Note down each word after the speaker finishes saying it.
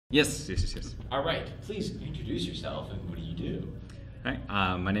Yes. All right, please introduce yourself and what do you do?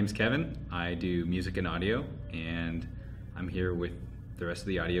 Hi, my name's Kevin. I do music and audio, and I'm here with the rest of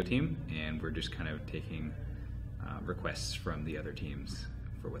the audio team, and we're just kind of taking requests from the other teams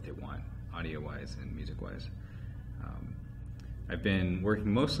for what they want, audio-wise and music-wise. I've been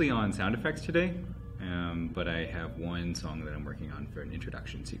working mostly on sound effects today, but I have one song that I'm working on for an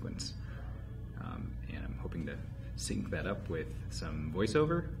introduction sequence, and I'm hoping to sync that up with some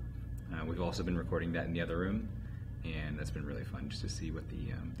voiceover. We've also been recording that in the other room, and that's been really fun just to see what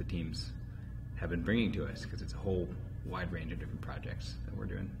the teams have been bringing to us, because it's a whole wide range of different projects that we're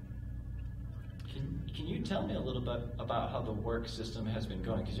doing. Can you tell me a little bit about how the work system has been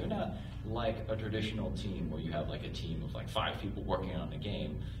going? Because you're not like a traditional team where you have like a team of like 5 people working on a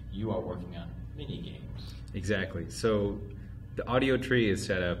game. You are working on mini games. Exactly. So the audio tree is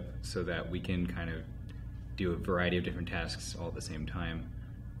set up so that we can kind of do a variety of different tasks all at the same time.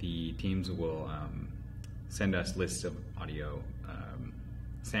 The teams will send us lists of audio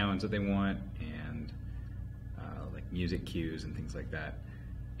sounds that they want, and like music cues and things like that.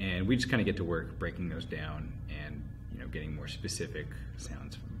 And we just kind of get to work breaking those down and getting more specific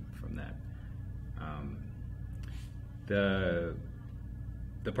sounds from that.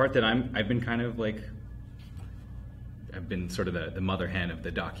 The part that I've been kind of like, I've been sort of the mother hen of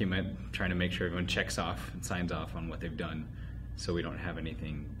the document, trying to make sure everyone checks off and signs off on what they've done, so we don't have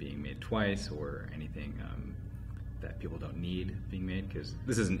anything being made twice or anything that people don't need being made, because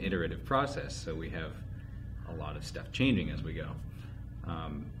this is an iterative process, so we have a lot of stuff changing as we go.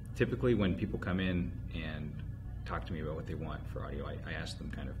 Typically when people come in and talk to me about what they want for audio, I ask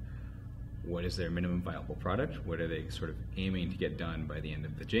them kind of, what is their minimum viable product? What are they sort of aiming to get done by the end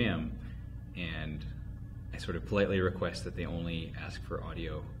of the jam? And I sort of politely request that they only ask for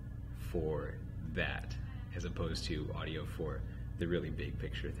audio for that, as opposed to audio for the really big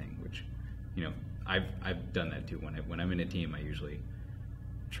picture thing, which, I've done that too. When I'm in a team, I usually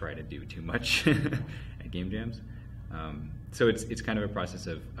try to do too much at game jams. So it's kind of a process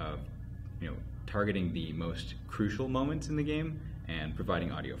of targeting the most crucial moments in the game and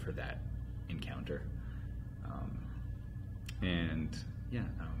providing audio for that encounter.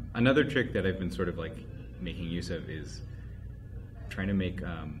 Another trick that I've been sort of like making use of is trying to make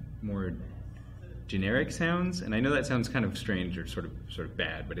more generic sounds, and I know that sounds kind of strange or sort of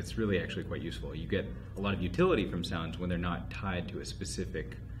bad, but it's really actually quite useful. You get a lot of utility from sounds when they're not tied to a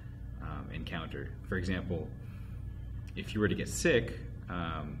specific encounter. For example, if you were to get sick,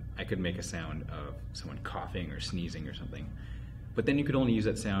 I could make a sound of someone coughing or sneezing or something, but then you could only use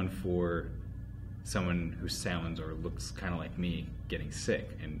that sound for someone who sounds or looks kind of like me getting sick,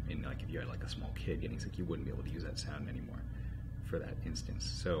 and like if you had like a small kid getting sick, you wouldn't be able to use that sound anymore for that instance.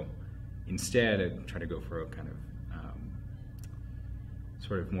 So instead, I try to go for a kind of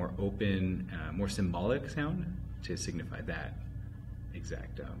sort of more open, more symbolic sound to signify that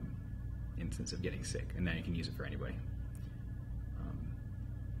exact instance of getting sick, and now you can use it for anybody.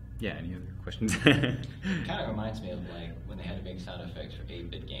 Any other questions? It kind of reminds me of like when they had to make sound effects for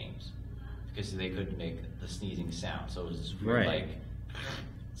 8-bit games, because they couldn't make the sneezing sound, so it was this weird like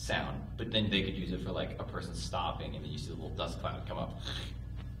sound, but then they could use it for like a person stopping, and then you see the little dust cloud come up.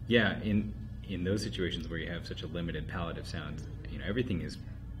 Yeah, in those situations where you have such a limited palette of sounds, everything is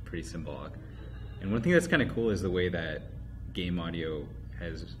pretty symbolic. And one thing that's kind of cool is the way that game audio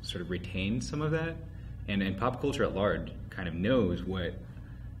has sort of retained some of that, and pop culture at large kind of knows what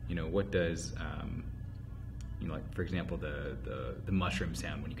does, like for example, the mushroom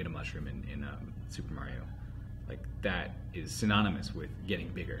sound when you get a mushroom in Super Mario, like that is synonymous with getting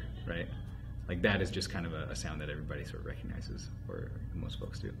bigger, right? Like that is just kind of a sound that everybody sort of recognizes, or most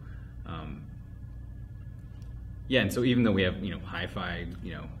folks do. And so even though we have hi-fi,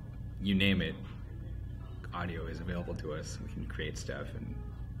 you name it, audio is available to us. We can create stuff and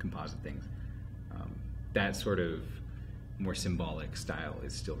composite things. That sort of more symbolic style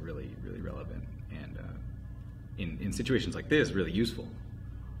is still really, really relevant, and in situations like this, really useful.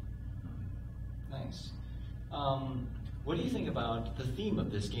 Nice. What do you think about the theme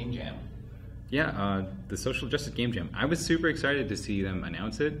of this game jam? Yeah, the Social Justice Game Jam. I was super excited to see them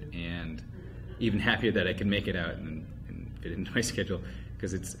announce it, and even happier that I could make it out and fit it into my schedule,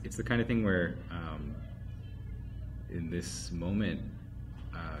 because it's the kind of thing where in this moment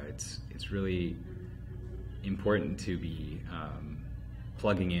it's really important to be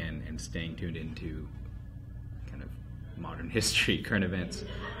plugging in and staying tuned into kind of modern history, current events,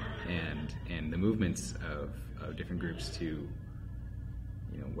 and the movements of different groups to,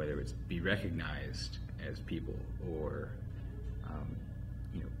 whether it's be recognized as people or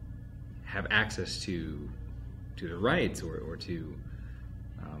have access to the rights or to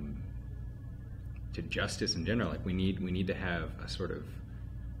justice in general. Like we need to have a sort of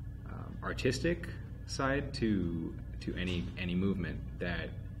artistic side to any movement that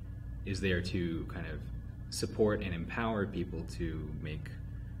is there to kind of support and empower people to make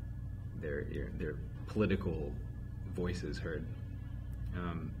their political voices heard.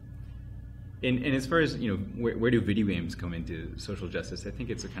 And as far as, you know, where do video games come into social justice, I think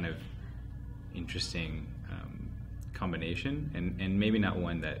it's a kind of interesting combination, and maybe not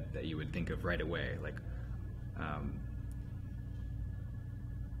one that you would think of right away. Like,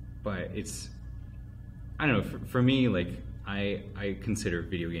 but it's, I don't know, for me, like, I consider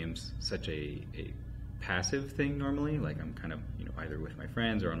video games such a passive thing normally. Like, I'm kind of, you know, either with my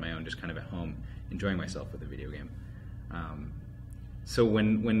friends or on my own, just kind of at home enjoying myself with a video game. So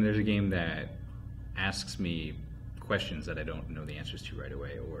when there's a game that asks me questions that I don't know the answers to right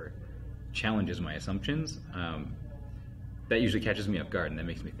away, or challenges my assumptions, that usually catches me off guard, and that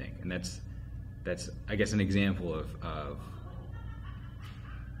makes me think. And that's I guess an example of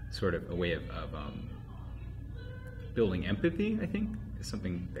sort of a way of building empathy. I think is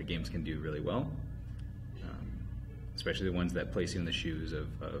something that games can do really well, especially the ones that place you in the shoes of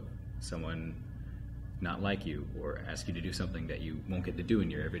someone not like you, or ask you to do something that you won't get to do in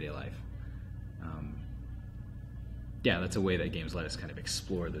your everyday life. Yeah, that's a way that games let us kind of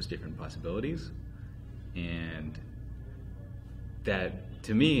explore those different possibilities, and that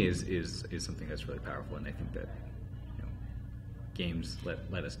to me is something that's really powerful. And I think that, you know, games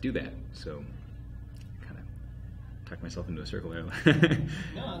let us do that. So kind of talked myself into a circle there.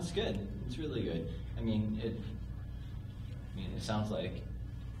 No, it's good. It's really good. I mean, it sounds like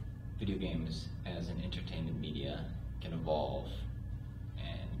video games as an entertainment media can evolve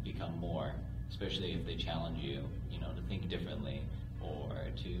and become more, especially if they challenge you, you know, to think differently or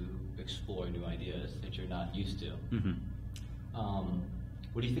to explore new ideas that you're not used to. Mm-hmm.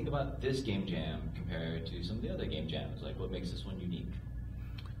 What do you think about this game jam compared to some of the other game jams? Like, what makes this one unique?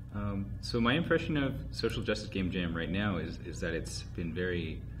 So my impression of Social Justice Game Jam right now is that it's been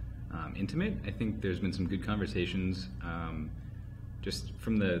very intimate. I think there's been some good conversations, just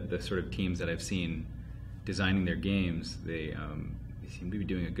from the sort of teams that I've seen designing their games. They seem to be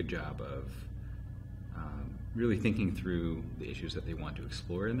doing a good job of really thinking through the issues that they want to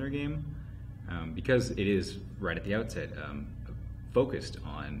explore in their game, because it is right at the outset focused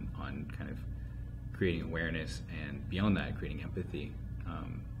on kind of creating awareness, and beyond that, creating empathy,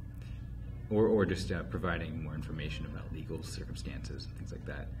 or just providing more information about legal circumstances and things like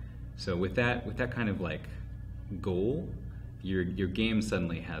that. So with that kind of like goal, your game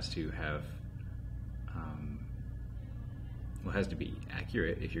suddenly has to have, has to be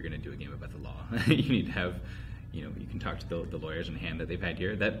accurate if you're going to do a game about the law. You need to have, you know, you can talk to the lawyers in hand that they've had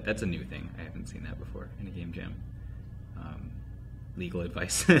here. That's a new thing. I haven't seen that before in a game jam. Legal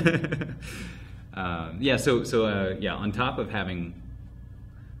advice. Yeah. So yeah. On top of having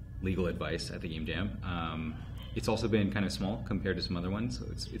legal advice at the game jam, it's also been kind of small compared to some other ones. So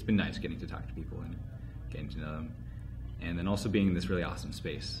it's been nice getting to talk to people and getting to know them, and then also being in this really awesome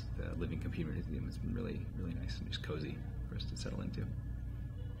space. The living computer museum has been really nice and just cozy for us to settle into.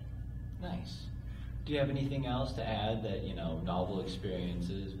 Nice. Do you have anything else to add that, you know, novel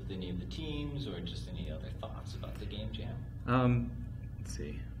experiences with any of the teams, or just any other thoughts about the game jam? Let's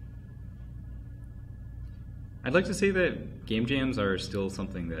see. I'd like to say that game jams are still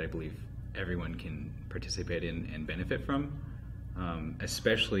something that I believe everyone can participate in and benefit from,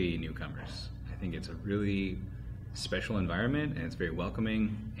 especially newcomers. I think it's a really special environment, and it's very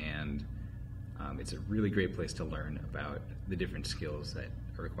welcoming, and it's a really great place to learn about the different skills that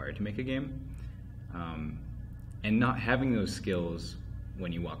are required to make a game. And not having those skills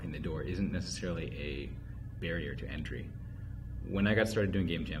when you walk in the door isn't necessarily a barrier to entry. When I got started doing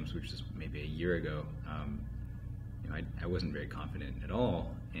game jams, which was maybe a year ago, you know, I wasn't very confident at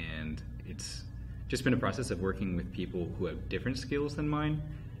all, and it's just been a process of working with people who have different skills than mine,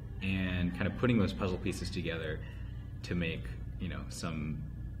 and kind of putting those puzzle pieces together to make, you know, some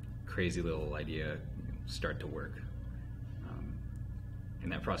crazy little idea, you know, start to work.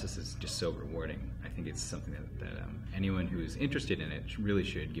 And that process is just so rewarding. I think it's something that anyone who's interested in it really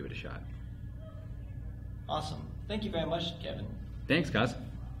should give it a shot. Awesome. Thank you very much, Kevin. Thanks, guys.